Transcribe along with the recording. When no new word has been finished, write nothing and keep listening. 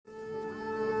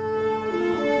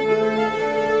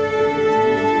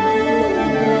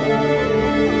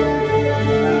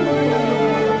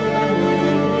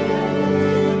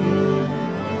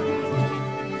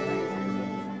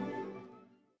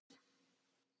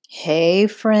Hey,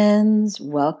 friends,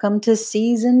 welcome to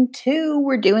season two.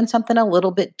 We're doing something a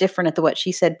little bit different at the What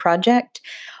She Said project.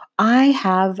 I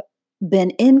have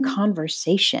been in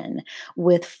conversation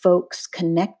with folks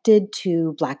connected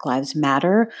to Black Lives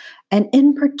Matter, and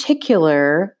in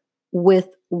particular with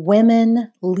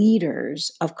women leaders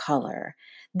of color.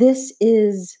 This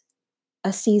is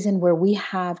a season where we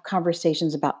have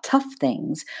conversations about tough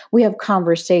things. We have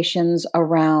conversations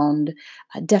around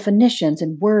definitions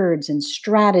and words and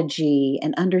strategy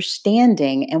and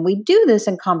understanding. And we do this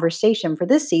in conversation for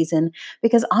this season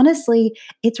because honestly,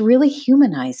 it's really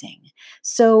humanizing.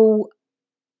 So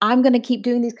I'm going to keep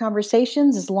doing these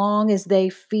conversations as long as they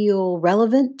feel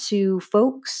relevant to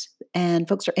folks and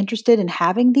folks are interested in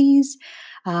having these.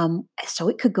 So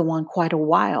it could go on quite a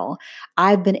while.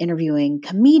 I've been interviewing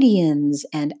comedians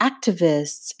and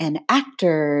activists and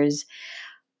actors,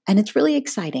 and it's really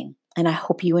exciting. And I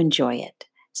hope you enjoy it.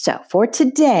 So, for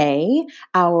today,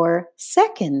 our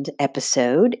second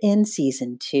episode in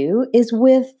season two is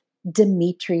with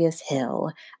Demetrius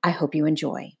Hill. I hope you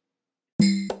enjoy.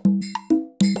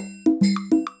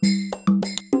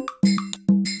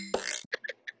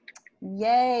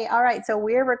 Yay. All right. So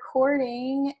we're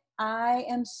recording. I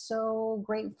am so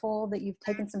grateful that you've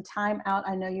taken some time out.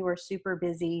 I know you are super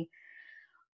busy.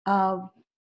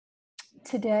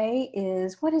 Today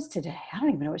is, what is today? I don't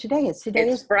even know what today is. Today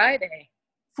It's is Friday.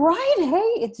 Friday.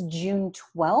 It's June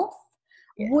 12th.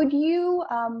 Yeah. Would you,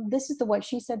 this is the What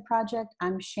She Said project.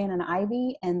 I'm Shannon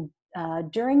Ivy. And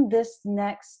during this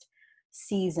next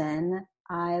season,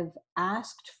 I've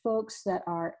asked folks that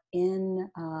are in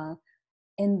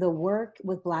the work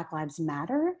with Black Lives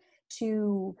Matter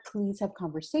to please have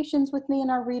conversations with me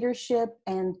and our readership.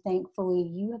 And thankfully,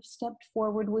 you have stepped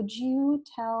forward. Would you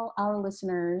tell our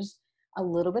listeners a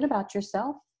little bit about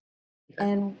yourself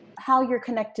and how you're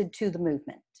connected to the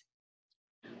movement?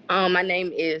 My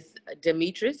name is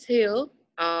Demetrius Hill.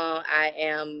 I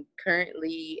am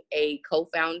currently a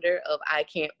co-founder of I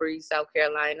Can't Breathe South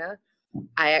Carolina.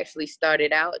 I actually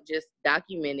started out just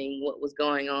documenting what was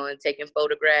going on, taking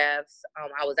photographs.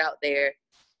 I was out there,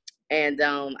 and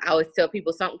I always tell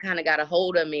people something kind of got a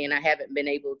hold of me, and I haven't been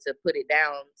able to put it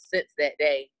down since that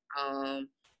day.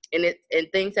 And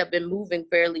things have been moving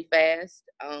fairly fast.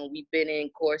 We've been in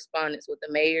correspondence with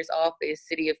the mayor's office,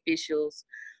 city officials,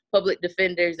 public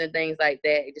defenders, and things like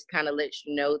that. It just kind of lets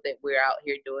you know that we're out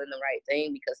here doing the right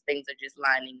thing because things are just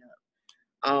lining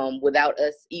up without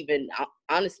us even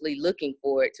honestly looking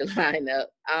for it to line up.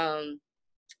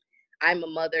 I'm a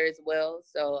mother as well,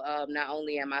 so not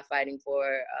only am I fighting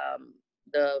for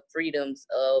the freedoms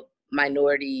of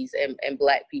minorities and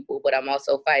Black people, but I'm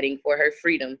also fighting for her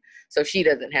freedom so she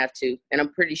doesn't have to. And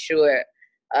I'm pretty sure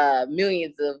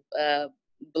millions of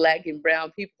Black and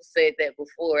brown people said that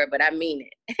before, but I mean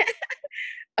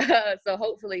it. So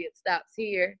hopefully it stops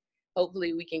here.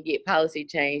 Hopefully we can get policy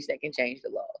change that can change the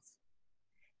laws.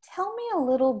 Tell me a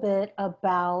little bit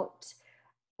about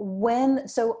when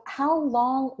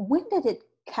did it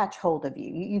catch hold of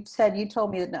you? You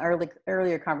told me in an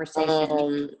earlier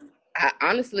conversation.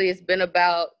 Honestly, it's been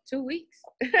about 2 weeks.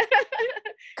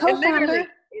 Co-founder?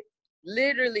 It's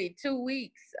literally 2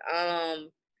 weeks.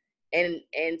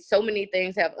 And so many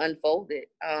things have unfolded.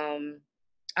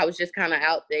 I was just kind of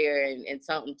out there and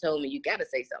something told me, you got to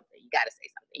say something. You got to say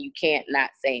something. You can't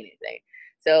not say anything.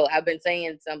 So I've been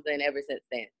saying something ever since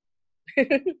then.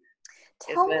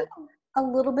 Tell me a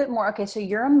little bit more. Okay, so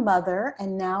you're a mother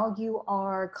and now you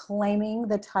are claiming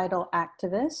the title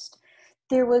activist.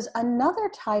 There was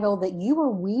another title that you were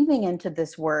weaving into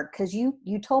this work because you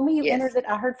told me you entered it.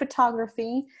 I heard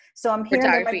photography. So I'm hearing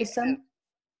there might be some.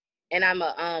 And I'm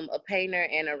a painter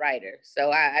and a writer.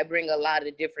 So I bring a lot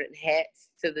of different hats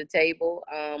to the table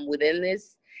within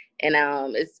this. And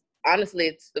it's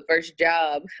the first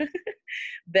job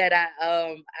that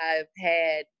I've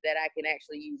had that I can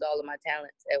actually use all of my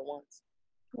talents at once.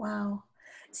 Wow.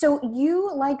 So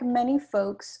you, like many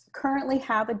folks, currently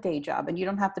have a day job, and you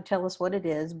don't have to tell us what it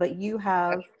is, but you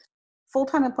have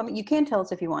full-time employment. You can tell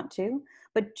us if you want to,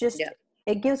 but just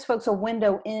it gives folks a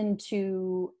window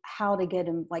into how to get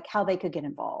in, like how they could get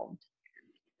involved.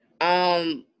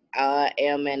 I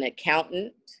am an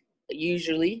accountant,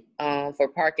 usually for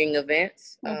parking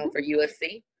events for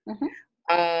USC.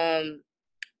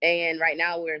 And right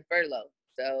now we're in furlough,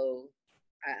 so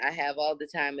I have all the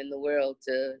time in the world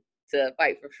to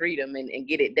fight for freedom and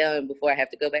get it done before I have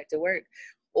to go back to work.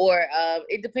 Or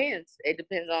it depends. It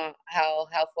depends on how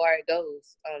far it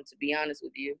goes. To be honest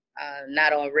with you,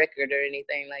 not on record or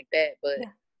anything like that, but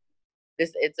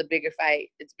it's a bigger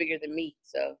fight. It's bigger than me.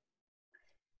 So,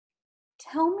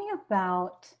 tell me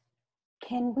about.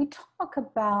 Can we talk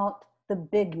about the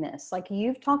bigness. Like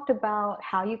you've talked about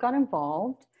how you got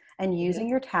involved and using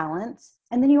your talents,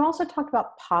 and then you also talked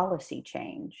about policy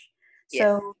change. Yes.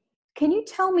 So can you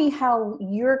tell me how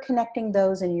you're connecting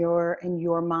those in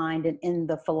your mind and in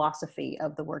the philosophy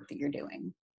of the work that you're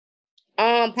doing?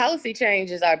 Policy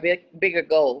change is our bigger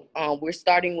goal. We're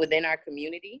starting within our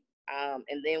community,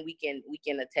 and then we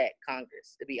can attack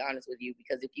Congress. To be honest with you,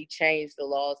 because if you change the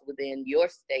laws within your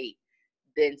state,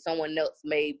 then someone else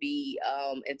may be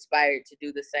inspired to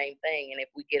do the same thing. And if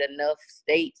we get enough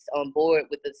states on board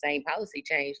with the same policy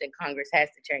change, then Congress has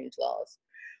to change laws.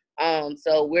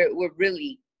 So we're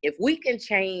really, if we can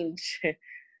change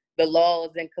the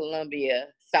laws in Columbia,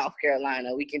 South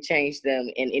Carolina, we can change them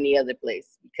in any other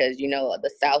place, because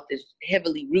the South is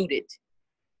heavily rooted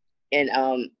in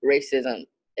racism.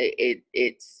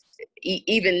 It's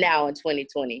even now in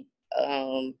 2020.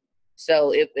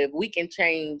 So if we can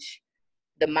change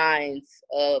the minds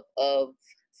of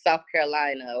South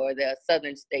Carolina or the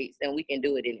southern states, then we can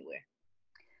do it anywhere.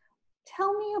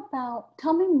 Tell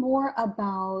me more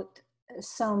about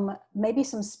maybe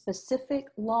some specific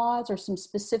laws or some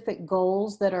specific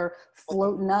goals that are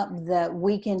floating up that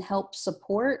we can help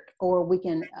support or we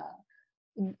can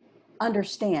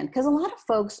understand, because a lot of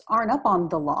folks aren't up on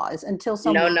the laws until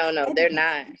someone No, they're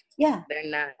not. Yeah, they're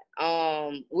not.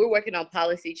 We're working on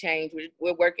policy change.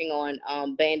 We're working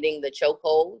on banning the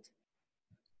chokehold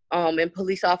in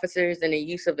police officers and the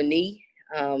use of a knee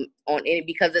on any,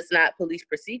 because it's not police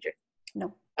procedure.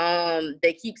 no.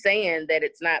 They keep saying that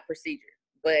it's not procedure,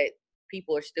 but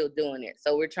people are still doing it.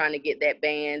 So we're trying to get that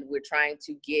banned. We're trying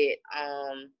to get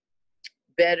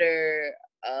better.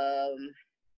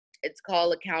 It's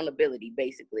called accountability.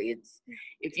 Basically, it's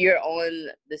if you're on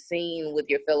the scene with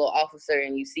your fellow officer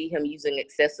and you see him using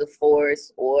excessive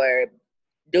force or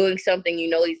doing something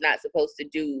he's not supposed to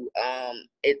do,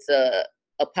 it's a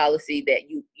policy that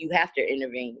you have to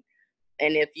intervene.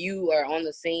 And if you are on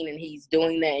the scene and he's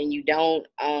doing that and you don't,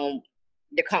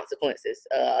 the consequences,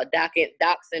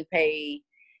 docks and pay,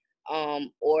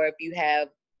 or if you have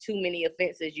too many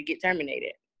offenses, you get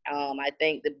terminated. I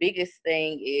think the biggest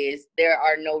thing is there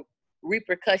are no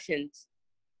repercussions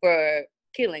for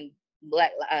killing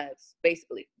Black lives,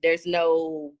 basically. There's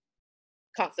no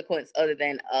consequence other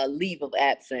than a leave of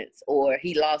absence or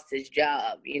he lost his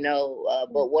job,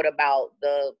 but what about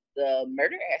the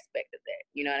murder aspect of that?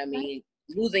 You know what I mean?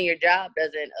 Losing your job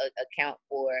doesn't account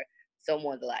for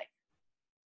someone's life.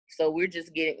 So we're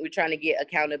trying to get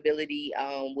accountability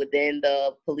within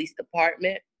the police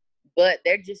department, but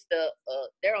they're just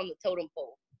they're on the totem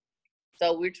pole.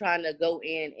 So we're trying to go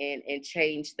in and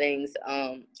change things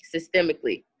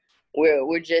systemically.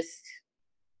 We're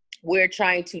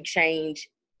trying to change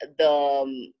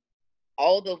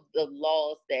all the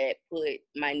laws that put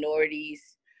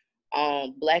minorities,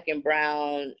 Black and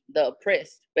brown, the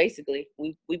oppressed. Basically,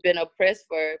 we've been oppressed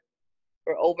for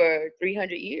over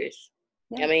 300 years.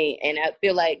 Yeah. I mean, and I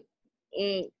feel like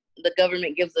the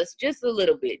government gives us just a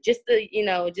little bit, just to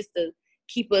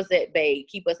keep us at bay.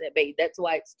 That's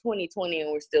why it's 2020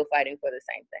 and we're still fighting for the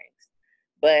same things.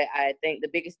 But I think the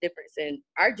biggest difference in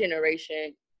our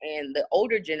generation and the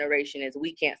older generation is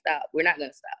we can't stop. We're not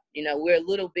going to stop. We're a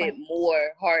little bit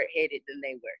more hard-headed than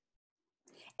they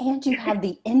were. And you have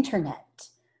the internet.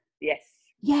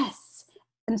 Yes.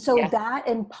 And so that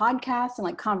and podcasts and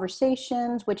like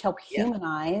conversations, which help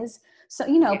humanize. So,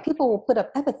 people will put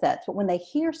up epithets, but when they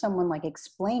hear someone like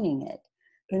explaining it,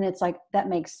 then it's like, that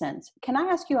makes sense. Can I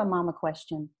ask you a mama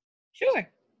question? Sure.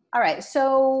 All right.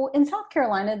 So in South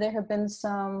Carolina, there have been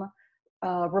some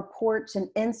reports and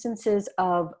instances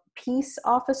of peace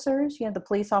officers, the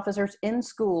police officers in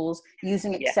schools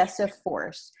using excessive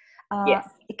force.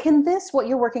 Can what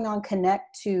you're working on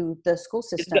connect to the school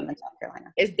system in South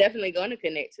Carolina? It's definitely going to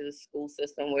connect to the school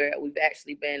system, where we've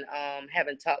actually been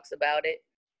having talks about it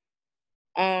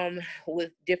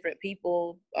with different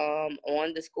people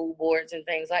on the school boards and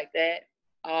things like that,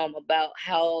 about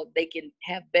how they can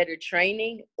have better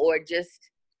training, or just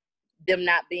them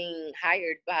not being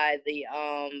hired by the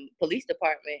police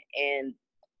department and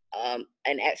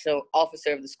an actual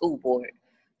officer of the school board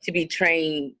to be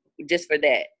trained just for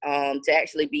that, to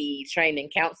actually be trained in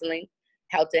counseling,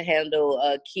 how to handle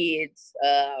kids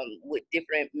with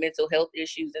different mental health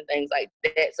issues and things like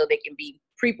that, so they can be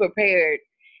pre-prepared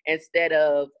instead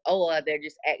of, they're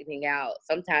just acting out.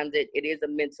 Sometimes it is a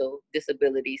mental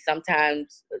disability.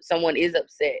 Sometimes someone is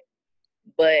upset.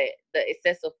 But the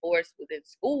excessive force within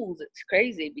schools, it's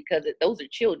crazy because those are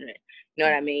children. You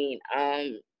know what I mean?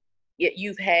 Yet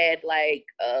you've had like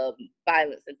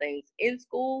violence and things in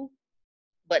school,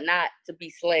 but not to be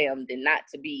slammed and not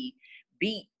to be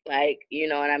beat. Like, you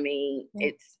know what I mean? Yeah.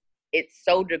 it's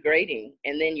so degrading.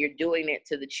 And then you're doing it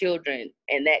to the children,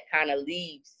 and that kind of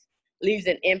leaves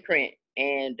an imprint.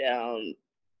 And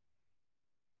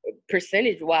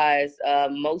percentage wise,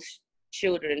 most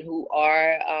children who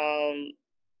are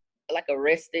like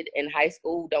arrested in high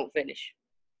school don't finish.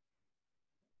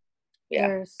 Yeah,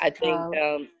 There's I think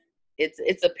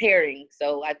it's a pairing.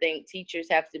 So I think teachers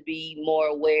have to be more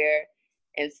aware.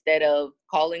 Instead of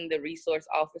calling the resource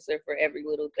officer for every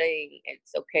little thing,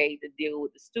 it's okay to deal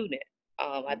with the student.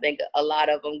 I think a lot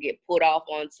of them get put off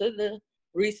onto the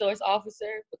resource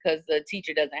officer because the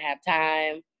teacher doesn't have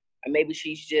time, or maybe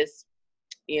she's just,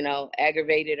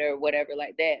 aggravated or whatever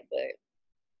like that. But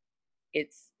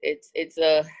it's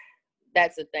a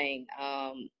that's the thing.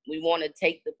 We want to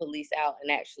take the police out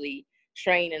and actually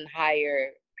train and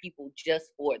hire people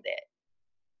just for that.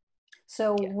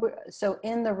 So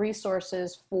in the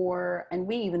resources for, and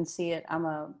we even see it, I'm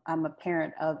a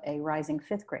parent of a rising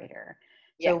fifth grader.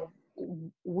 So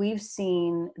we've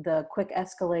seen the quick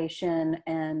escalation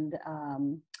and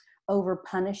over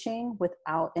punishing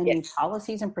without any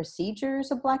policies and procedures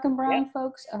of Black and brown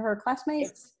folks, her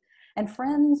classmates and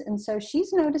friends. And so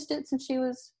she's noticed it since she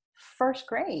was first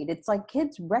grade. It's like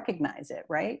kids recognize it,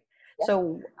 right?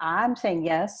 So I'm saying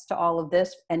yes to all of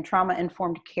this, and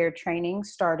trauma-informed care training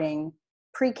starting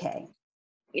pre-K.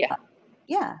 Yeah.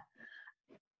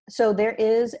 So there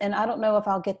is, and I don't know if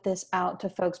I'll get this out to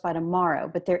folks by tomorrow,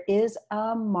 but there is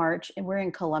a march, and we're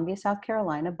in Columbia, South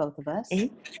Carolina, both of us,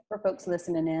 for folks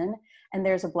listening in. And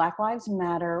there's a Black Lives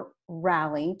Matter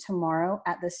rally tomorrow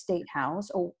at the State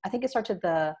House. Oh, I think it starts at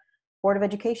the Board of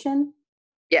Education.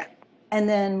 Yeah. And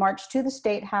then march to the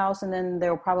State House, and then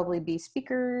there will probably be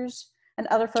speakers and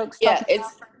other folks. Yeah, it's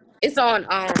on. It's on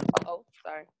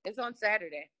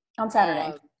Saturday. On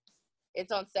Saturday.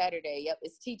 It's on Saturday. Yep,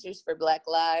 it's Teachers for Black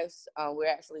Lives. We're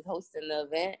actually hosting the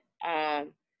event.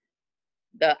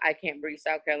 The I Can't Breathe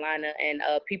South Carolina and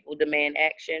People Demand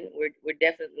Action. We're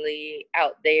definitely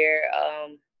out there.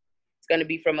 It's going to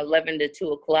be from 11 to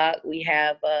 2 o'clock. We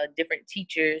have different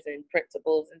teachers and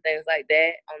principals and things like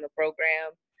that on the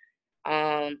program.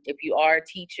 If you are a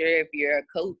teacher, if you're a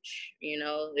coach,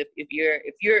 if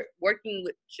you're working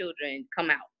with children, come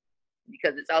out,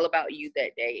 because it's all about you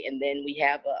that day. And then we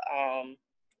have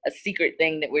a secret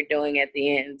thing that we're doing at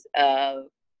the end.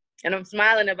 And I'm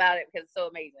smiling about it because it's so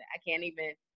amazing. I can't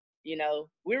even,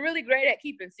 we're really great at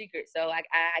keeping secrets. So I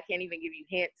can't even give you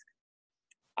hints.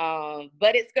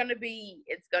 But it's gonna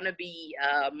be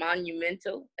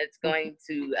monumental. It's going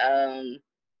to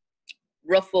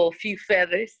ruffle a few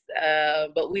feathers,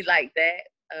 but we like that.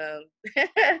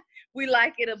 We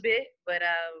like it a bit, but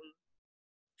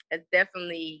it's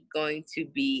definitely going to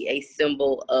be a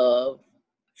symbol of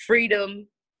freedom,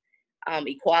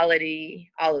 equality,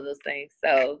 all of those things.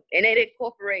 So, and it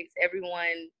incorporates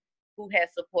everyone who has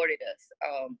supported us,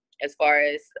 as far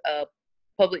as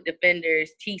public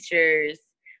defenders, teachers,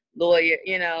 lawyers,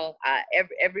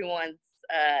 everyone's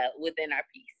within our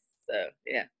piece. So,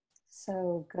 yeah.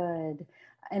 So good.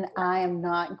 And I am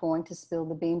not going to spill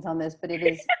the beans on this, but it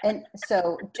is. And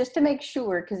so just to make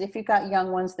sure, because if you've got young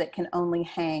ones that can only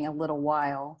hang a little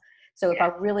while. So if I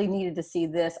really needed to see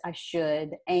this, I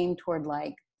should aim toward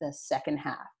like the second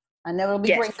half. I know it'll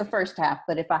be great the first half,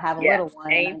 but if I have a little one.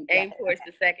 Aim towards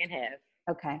the second half.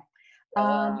 Okay.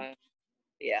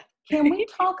 Yeah. Can we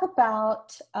talk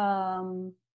about,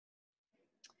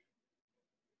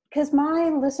 because my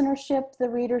listenership, the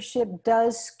readership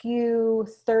does skew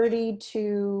 30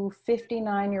 to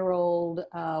 59-year-old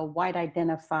white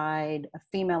identified,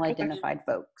 female identified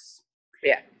folks.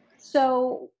 Yeah.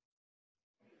 So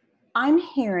I'm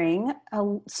hearing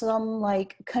some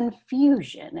like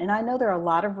confusion, and I know there are a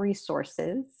lot of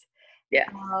resources. Yeah.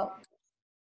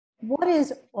 What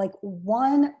is like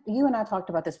one, you and I talked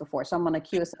about this before, so I'm going to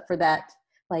cue us up for that,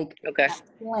 like that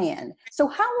plan. So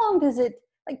how long does it,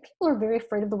 like people are very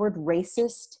afraid of the word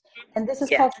racist, and this is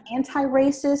called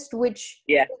anti-racist, which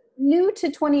new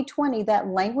to 2020, that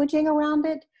languaging around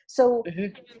it. So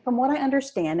from what I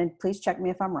understand, and please check me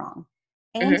if I'm wrong,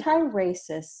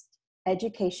 anti-racist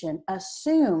education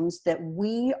assumes that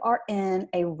we are in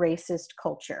a racist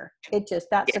culture. It just,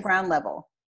 that's the ground level.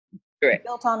 Correct.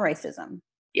 Built on racism.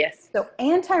 Yes. So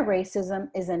anti-racism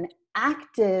is an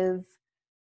active,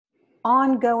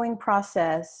 ongoing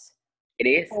process. It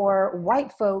is. For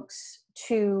white folks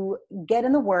to get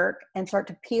in the work and start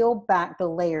to peel back the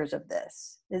layers of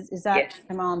this. Is that,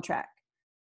 am I on track?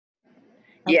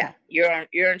 Okay. Yeah, you're on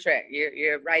track.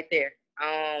 You're right there.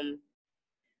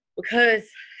 Because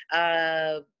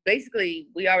basically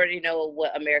we already know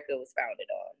what America was founded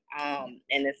on.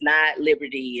 And it's not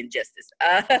liberty and justice.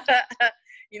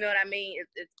 You know what I mean?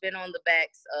 It's been on the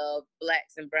backs of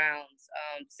blacks and browns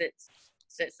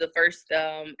since the first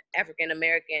African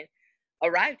American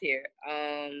arrived here.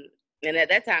 And at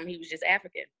that time, he was just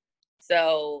African.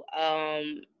 So,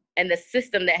 and the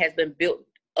system that has been built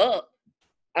up,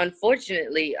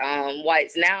 unfortunately,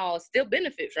 whites now still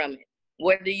benefit from it.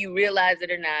 Whether you realize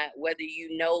it or not, whether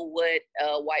you know what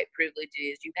white privilege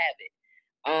is, you have it.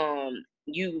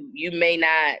 You may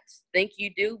not think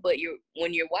you do, but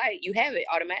when you're white, you have it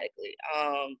automatically.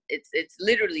 It's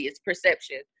literally, it's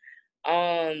perception.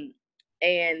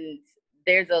 And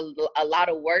there's a lot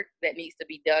of work that needs to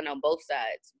be done on both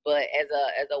sides. But as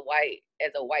a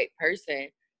white person,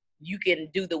 you can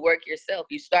do the work yourself.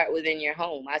 You start within your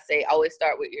home. I say always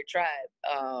start with your tribe.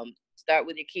 Start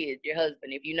with your kids, your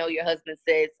husband. If you know your husband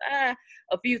says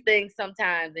a few things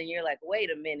sometimes, and you're like, wait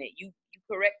a minute, you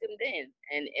correct him then,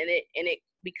 and it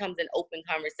becomes an open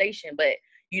conversation. But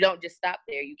you don't just stop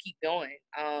there. You keep going.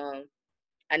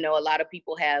 I know a lot of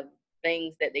people have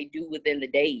things that they do within the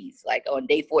days. Like on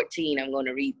day 14, I'm going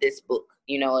to read this book,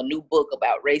 a new book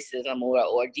about racism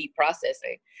or deep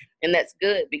processing. And that's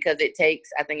good because it takes,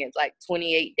 I think it's like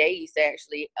 28 days to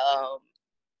actually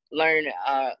learn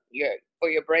for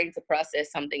your brain to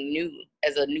process something new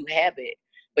as a new habit.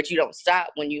 But you don't stop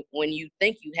when you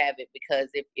think you have it, because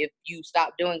if you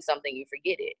stop doing something, you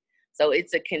forget it. So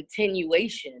it's a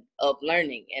continuation of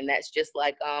learning. And that's just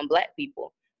like Black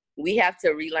people. We have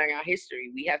to relearn our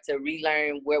history. We have to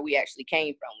relearn where we actually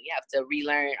came from. We have to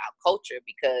relearn our culture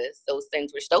because those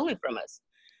things were stolen from us.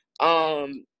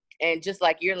 And just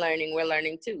like you're learning, we're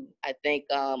learning too. I think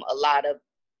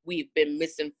we've been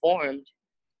misinformed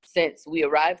since we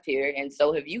arrived here, and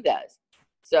so have you guys.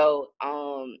 So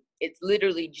it's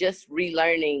literally just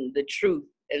relearning the truth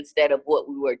instead of what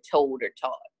we were told or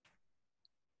taught.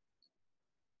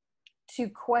 To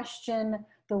question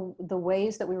the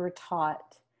ways that we were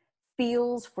taught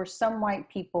feels for some white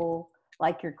people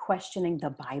like you're questioning the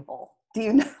Bible. Do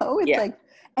you know? It's like,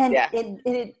 and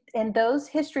and those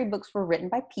history books were written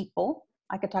by people.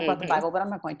 I could talk about the Bible, but I'm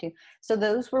not going to. So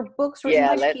those were books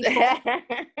written by people.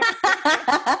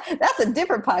 That's a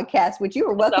different podcast, which you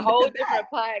were welcome. It's a whole different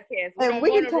podcast. We don't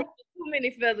want to ruffle too many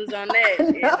feathers on that.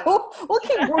 No,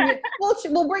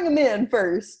 we'll bring them in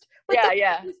first. But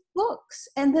books,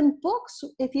 and then books.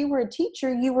 If you were a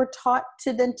teacher, you were taught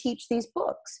to then teach these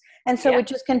books, and so it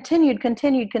just continued, and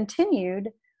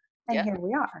here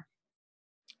we are.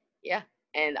 Yeah,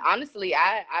 and honestly,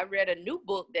 I read a new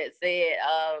book that said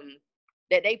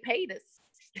that they paid us.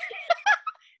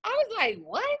 I was like,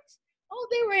 what? Oh,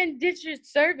 they were indentured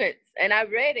servants, and I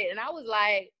read it, and I was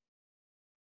like,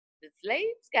 the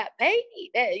slaves got paid,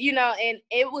 and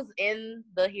it was in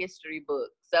the history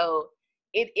book. So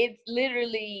it's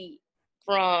literally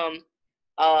from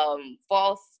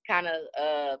false kind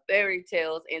of fairy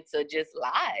tales into just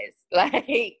lies.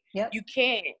 Like you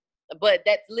can't. But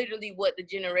that's literally what the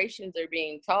generations are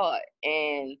being taught.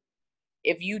 And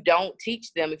if you don't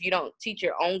teach them, if you don't teach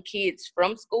your own kids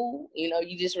from school,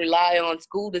 you just rely on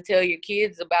school to tell your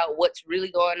kids about what's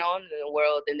really going on in the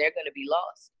world, then they're going to be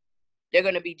lost. They're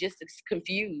going to be just as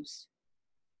confused.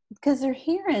 Because they're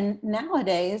hearing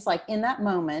nowadays, like in that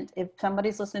moment, if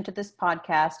somebody's listening to this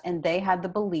podcast and they had the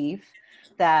belief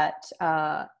that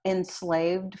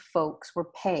enslaved folks were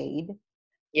paid,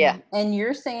 and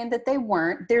you're saying that they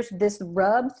weren't, there's this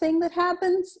rub thing that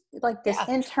happens, like this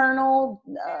internal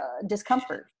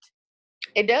discomfort.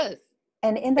 It does.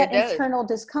 And in that internal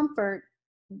discomfort,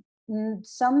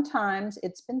 sometimes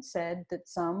it's been said that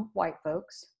some white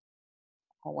folks,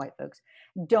 all white folks,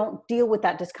 don't deal with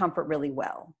that discomfort really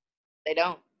well. They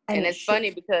don't. And it's funny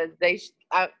because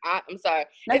I'm sorry.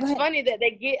 No, it's funny that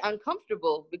they get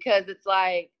uncomfortable because it's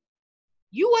like,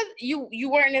 you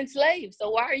weren't enslaved, so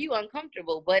why are you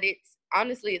uncomfortable? But it's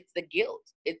honestly, it's the guilt.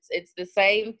 It's the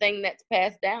same thing that's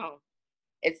passed down.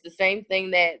 It's the same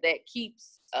thing that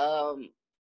keeps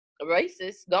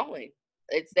racists going.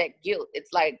 It's that guilt.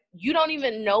 It's like you don't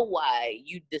even know why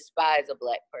you despise a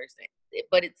Black person,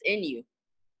 but it's in you.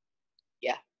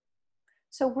 Yeah.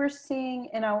 So we're seeing,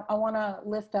 and I want to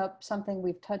lift up something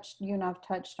you and I've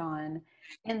touched on,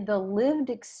 in the lived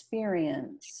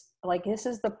experience. Like this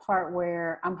is the part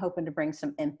where I'm hoping to bring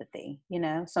some empathy,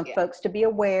 some folks to be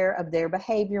aware of their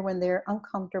behavior when they're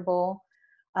uncomfortable.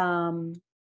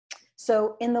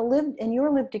 So in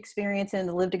your lived experience and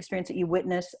the lived experience that you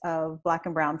witness of Black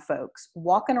and brown folks,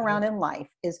 walking around in life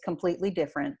is completely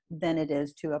different than it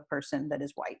is to a person that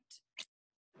is white.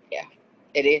 Yeah,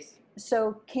 it is.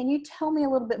 So can you tell me a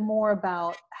little bit more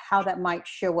about how that might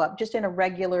show up just in a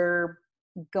regular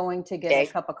going to get a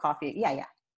cup of coffee? Yeah.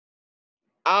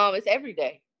 It's every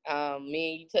day.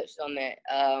 Me and you touched on that.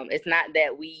 It's not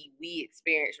that we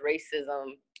experience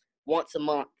racism once a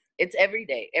month. It's every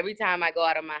day. Every time I go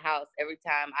out of my house, every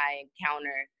time I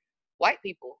encounter white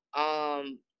people.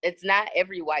 It's not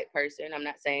every white person. I'm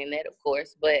not saying that, of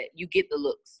course, but you get the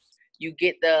looks. You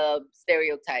get the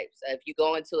stereotypes. If you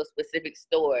go into a specific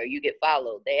store, you get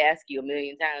followed. They ask you a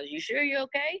million times, "You sure you're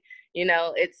okay?" You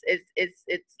know, it's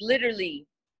literally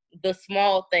the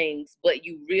small things, but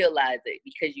you realize it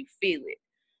because you feel it.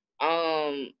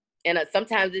 And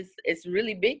sometimes it's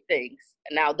really big things.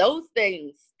 Now those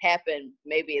things happen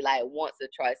maybe like once or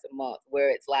twice a month, where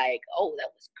it's like, oh,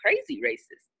 that was crazy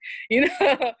racist, you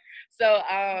know. So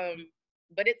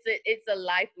but it's a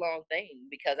lifelong thing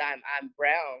because I'm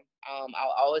brown.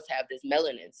 I'll always have this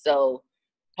melanin. So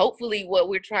hopefully what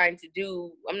we're trying to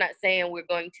do, I'm not saying we're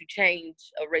going to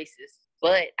change a racist,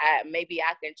 but maybe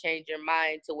I can change your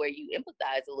mind to where you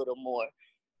empathize a little more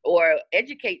or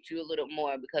educate you a little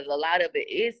more, because a lot of it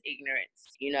is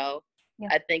ignorance, you know. Yeah.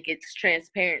 I think it's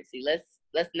transparency.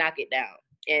 Let's knock it down.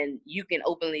 And you can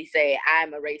openly say,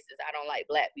 I'm a racist, I don't like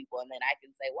black people, and then I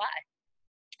can say why.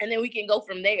 And then we can go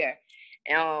from there,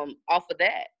 off of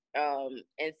that.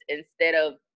 Instead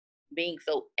of being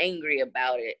so angry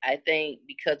about it. I think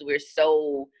because we're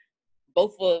so,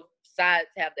 both of sides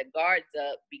have the guards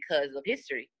up because of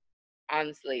history.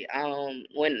 Honestly,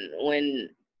 when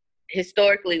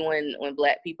historically, when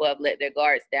black people have let their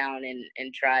guards down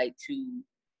and tried to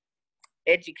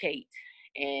educate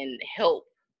and help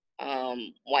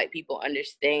white people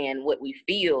understand what we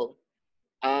feel,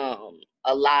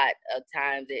 a lot of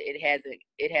times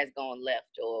it has gone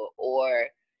left, or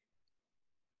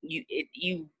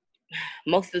you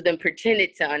most of them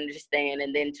pretended to understand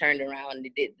and then turned around and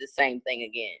did the same thing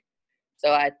again.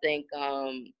 So I think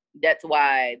that's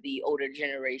why the older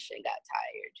generation got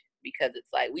tired, because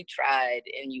it's like, we tried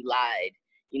and you lied.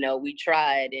 You know, we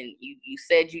tried and you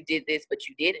said you did this, but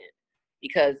you didn't.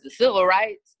 Because the civil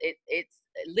rights, it's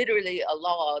literally a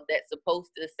law that's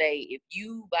supposed to say, if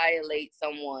you violate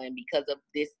someone because of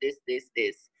this,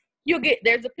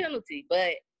 there's a penalty,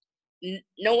 but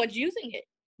no one's using it.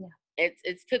 Yeah.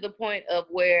 It's to the point of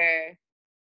where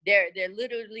there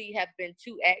literally have been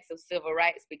 2 acts of civil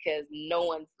rights because no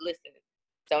one's listening.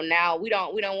 So now we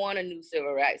don't want a new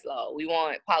civil rights law. We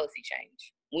want policy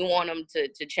change. We want them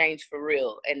to change for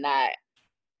real, and not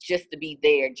just to be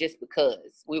there just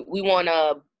because. We want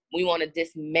to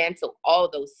dismantle all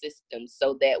those systems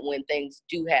so that when things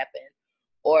do happen,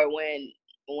 or when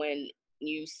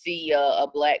you see a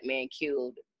black man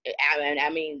killed, I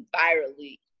mean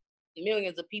virally,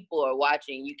 millions of people are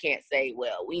watching, you can't say,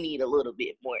 well, we need a little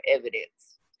bit more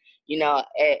evidence. You know,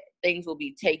 things will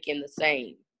be taken the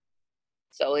same.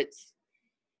 So it's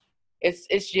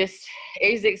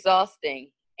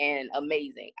exhausting and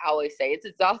amazing. I always say it's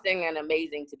exhausting and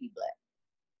amazing to be black,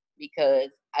 because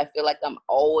I feel like I'm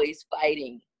always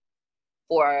fighting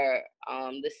for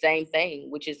the same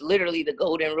thing, which is literally the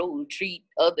golden rule: treat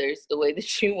others the way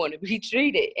that you want to be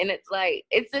treated. And it's like,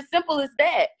 it's as simple as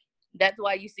that. That's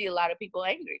why you see a lot of people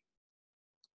angry.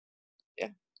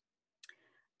 Yeah.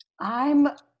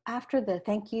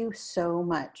 Thank you so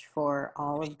much for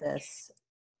all of this.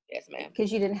 Yes, ma'am.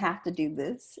 Because you didn't have to do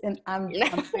this. And I'm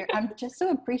just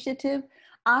so appreciative.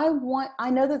 I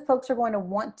know that folks are going to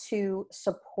want to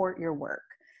support your work.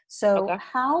 So Okay.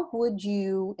 How would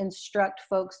you instruct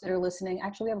folks that are listening?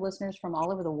 Actually, we have listeners from all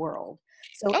over the world.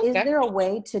 So Okay. Is there a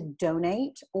way to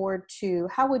donate, or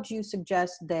how would you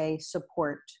suggest they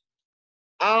support?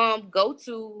 Go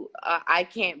to I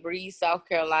Can't Breathe, South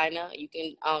Carolina. You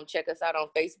can check us out on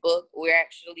Facebook. We're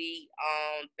actually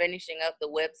finishing up the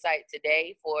website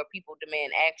today for People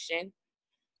Demand Action.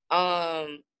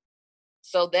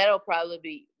 So that'll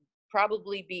probably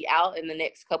be out in the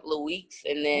next couple of weeks,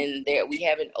 and then we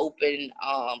have an open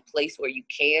place where you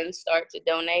can start to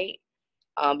donate,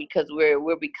 because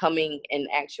we're becoming an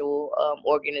actual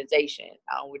organization.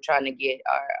 We're trying to get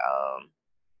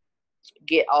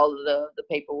all of the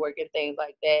paperwork and things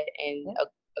like that, and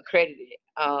accredited,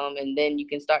 and then you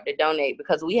can start to donate,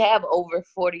 because we have over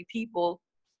 40 people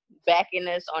backing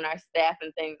us on our staff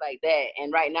and things like that.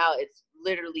 And right now it's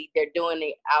literally, they're doing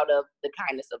it out of the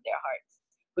kindness of their hearts,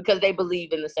 because they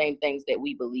believe in the same things that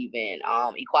we believe in,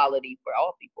 equality for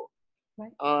all people.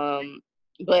 Right.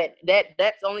 But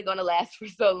that's only going to last for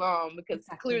so long, because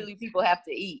clearly people have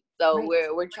to eat. So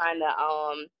we're trying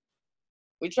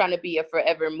to be a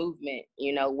forever movement,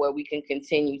 you know, where we can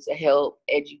continue to help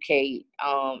educate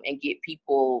and get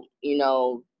people, you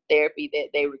know, therapy that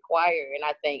they require. And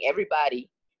I think everybody,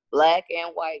 black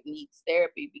and white, needs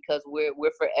therapy, because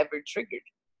we're forever triggered.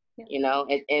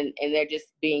 and they're just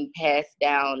being passed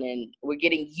down, and we're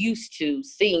getting used to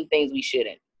seeing things we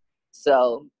shouldn't.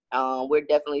 So we're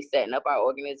definitely setting up our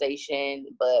organization,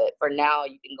 but for now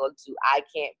you can go to I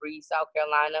Can't Breathe South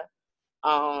Carolina.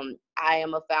 I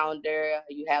am a founder.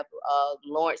 You have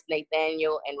Lawrence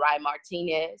Nathaniel and Ryan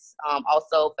Martinez,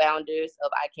 also founders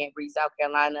of I Can't Breathe South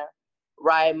Carolina.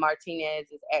 Ryan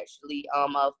Martinez is actually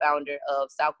a founder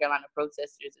of South Carolina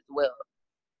Protesters as well.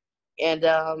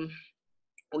 And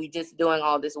we just doing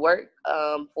all this work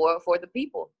for the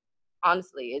people.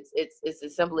 Honestly, it's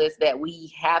as simple as that.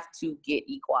 We have to get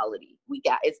equality.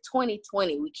 It's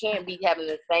 2020. We can't be having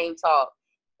the same talk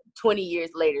 20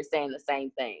 years later saying the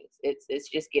same things. It's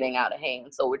just getting out of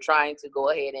hand. So we're trying to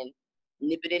go ahead and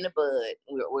nip it in the bud.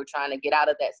 We're trying to get out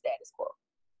of that status quo.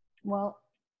 Well,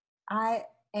 I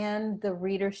and the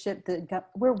readership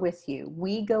we're with you.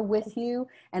 We go with you,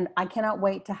 and I cannot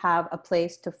wait to have a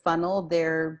place to funnel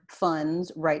their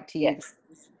funds right to you. Yes.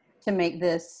 To make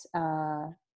this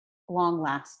long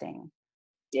lasting.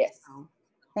 Yes.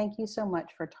 Thank you so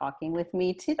much for talking with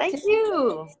me today. Thank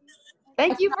you.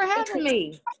 Thank you for having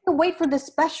me. I can wait for the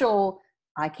special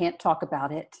I Can't Talk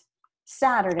About It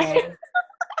Saturday.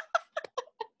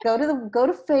 Go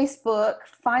to Facebook,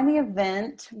 find the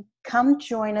event, come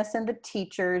join us and the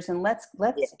teachers, and let's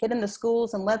get in the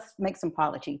schools and let's make some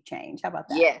policy change. How about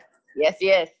that?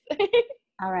 Yes.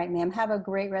 All right, ma'am. Have a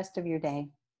great rest of your day.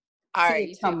 All See right,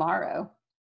 you tomorrow.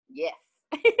 Yes.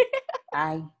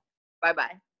 Bye.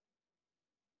 Bye-bye.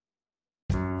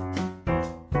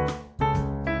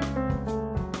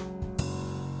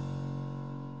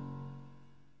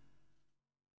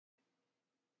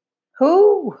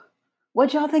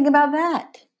 What y'all think about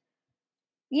that?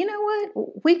 You know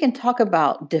what? We can talk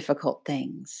about difficult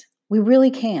things. We really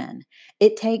can.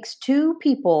 It takes two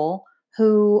people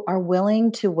who are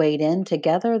willing to wade in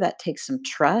together. That takes some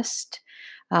trust,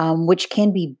 which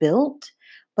can be built.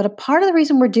 But a part of the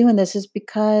reason we're doing this is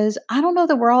because I don't know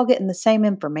that we're all getting the same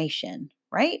information,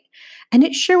 right? And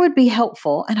it sure would be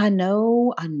helpful. And I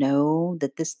know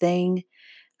that this thing,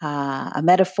 a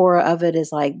metaphor of it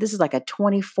is like, this is like a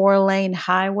 24-lane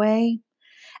highway.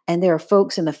 And there are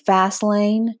folks in the fast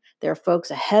lane, there are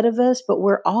folks ahead of us, but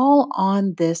we're all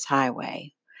on this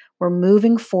highway. We're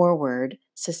moving forward.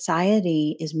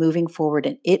 Society is moving forward,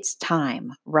 and it's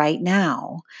time right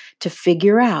now to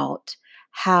figure out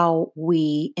how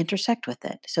we intersect with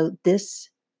it. So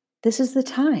this is the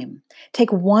time.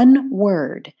 Take one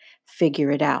word,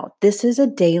 figure it out. This is a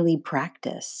daily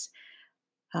practice.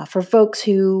 For folks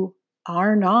who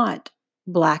are not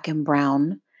Black and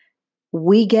brown,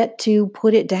 we get to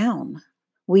put it down.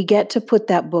 We get to put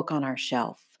that book on our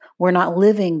shelf. We're not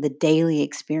living the daily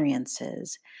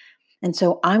experiences. And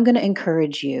so I'm going to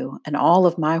encourage you, and all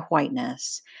of my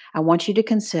whiteness, I want you to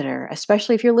consider,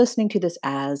 especially if you're listening to this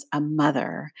as a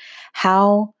mother,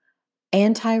 how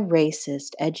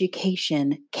anti-racist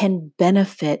education can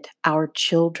benefit our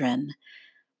children.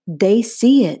 They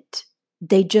see it.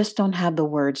 They just don't have the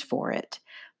words for it.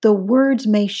 The words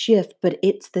may shift, but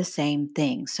it's the same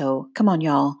thing. So come on,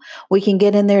 y'all. We can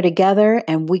get in there together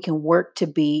and we can work to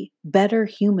be better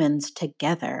humans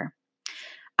together.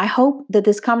 I hope that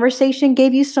this conversation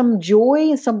gave you some joy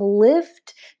and some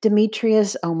lift.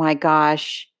 Demetrius, oh my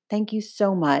gosh, thank you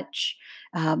so much.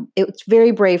 It's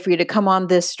very brave for you to come on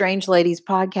this Strange Ladies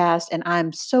podcast, and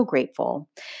I'm so grateful.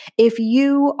 If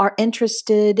you are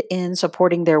interested in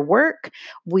supporting their work,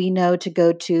 we know to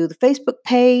go to the Facebook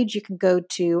page. You can go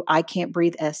to I Can't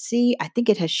Breathe SC. I think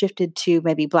it has shifted to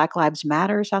maybe Black Lives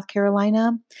Matter, South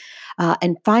Carolina,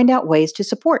 and find out ways to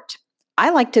support. I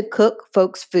like to cook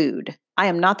folks' food. I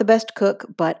am not the best cook,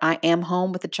 but I am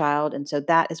home with a child. And so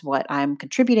that is what I'm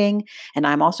contributing. And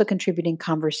I'm also contributing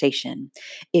conversation.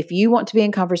 If you want to be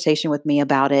in conversation with me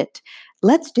about it,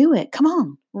 let's do it. Come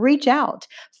on, reach out.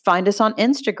 Find us on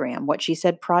Instagram, What She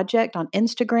Said Project on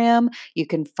Instagram. You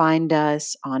can find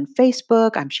us on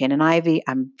Facebook. I'm Shannon Ivy.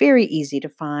 I'm very easy to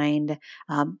find.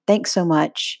 Thanks so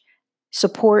much.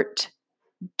 Support,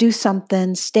 do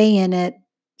something, stay in it,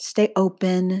 stay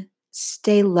open.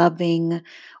 Stay loving.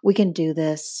 We can do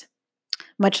this.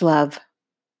 Much love.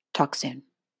 Talk soon.